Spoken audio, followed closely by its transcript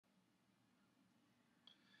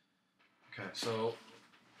Okay, so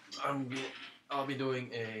I'm be, I'll be doing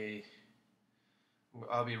a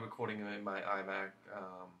I'll be recording in my iMac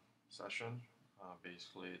session.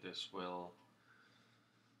 Basically, this will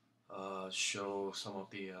show some of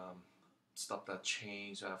the stuff that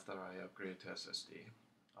changed after I upgraded to SSD.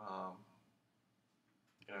 Um,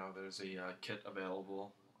 there's a kit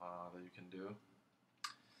available that you can do.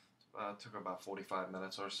 It took about 45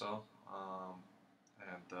 minutes or so,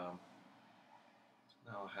 and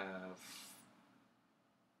now I have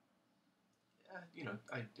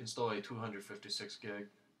I installed a 256 gig.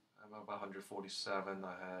 I'm about 147.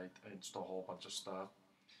 I installed a whole bunch of stuff.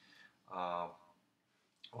 Uh,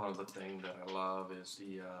 One of the things that I love is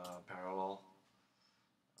the parallel.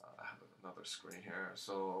 I have another screen here,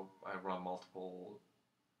 so I run multiple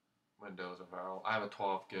windows of parallel. I have a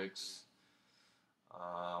 12 gigs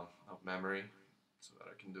of memory, so that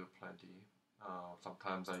I can do plenty.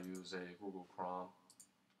 Sometimes I use a Google Chrome.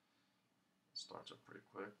 It starts up pretty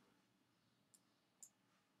quick.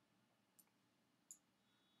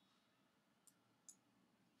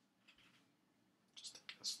 Just a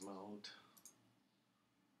test mode.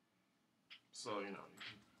 So you can go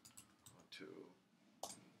to.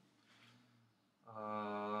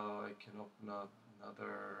 I can open up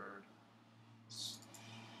another. Let's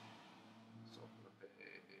open up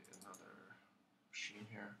another machine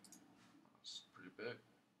here. It's pretty big.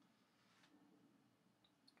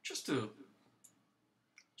 Just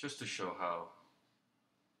to show how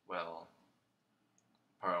well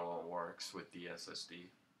parallel works with the SSD.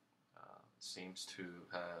 Seems to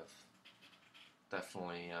have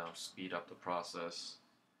definitely speed up the process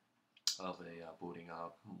of a booting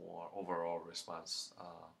up, more overall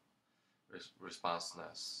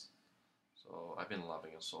responsiveness. So I've been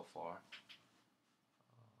loving it so far.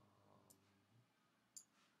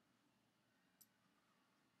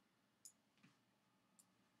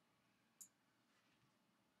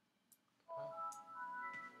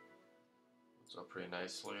 It's up pretty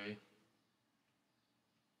nicely.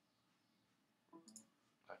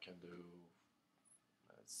 I can do.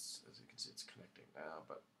 As you can see, it's connecting now,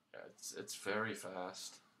 but yeah, it's very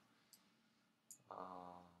fast.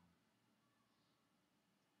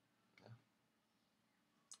 Yeah.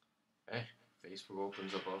 Hey, Facebook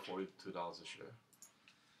opens about $42 a share.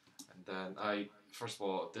 And then first of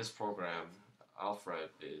all, this program, Alfred,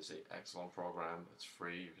 is an excellent program. It's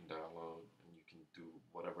free. You can download and you can do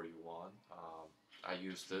whatever you want. I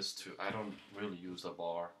use this I don't really use the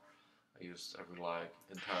bar. I rely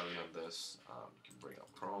entirely on this. You can bring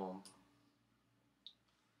up Chrome.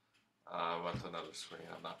 I went to another screen.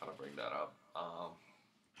 I'm not going to bring that up.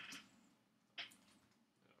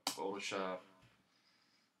 Photoshop.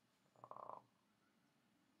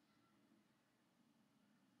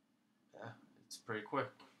 Yeah, it's pretty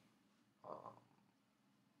quick.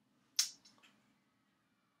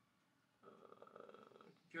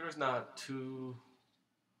 Computer's not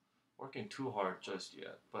working too hard just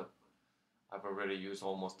yet, but I've already used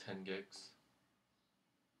almost 10 gigs.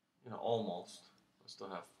 Almost. I still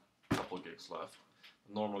have a couple gigs left.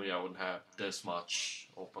 Normally I wouldn't have this much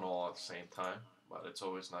open all at the same time, but it's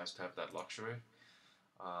always nice to have that luxury.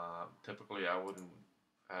 Typically I wouldn't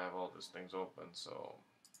have all these things open, so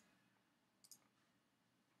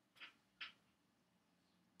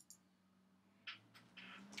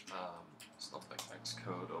stuff like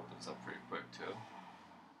Xcode opens up pretty quick too.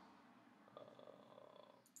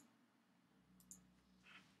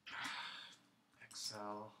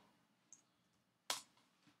 Excel.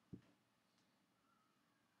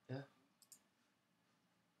 Yeah.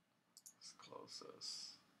 Let's close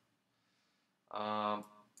this.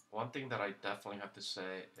 One thing that I definitely have to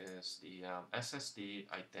say is the SSD.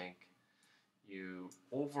 I think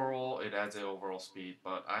it adds an overall speed,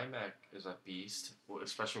 but iMac is a beast,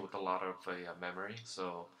 especially with a lot of memory.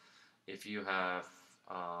 So if you have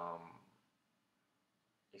a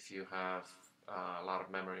lot of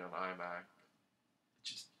memory on iMac,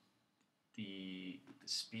 just the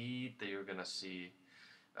speed that you're gonna see,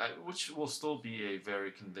 which will still be a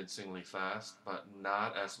very convincingly fast, but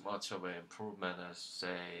not as much of an improvement as,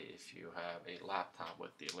 say, if you have a laptop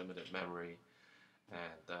with the limited memory,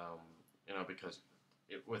 and because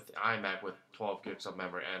with iMac with 12 gigs of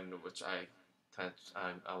memory, and which I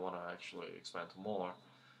want to actually expand to more,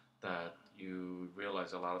 that you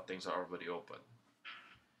realize a lot of things are already open,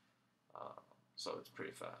 so it's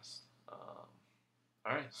pretty fast. All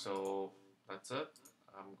right, so that's it.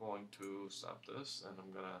 I'm going to stop this, and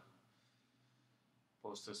I'm gonna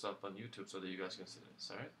post this up on YouTube so that you guys can see this.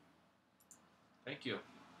 All right. Thank you.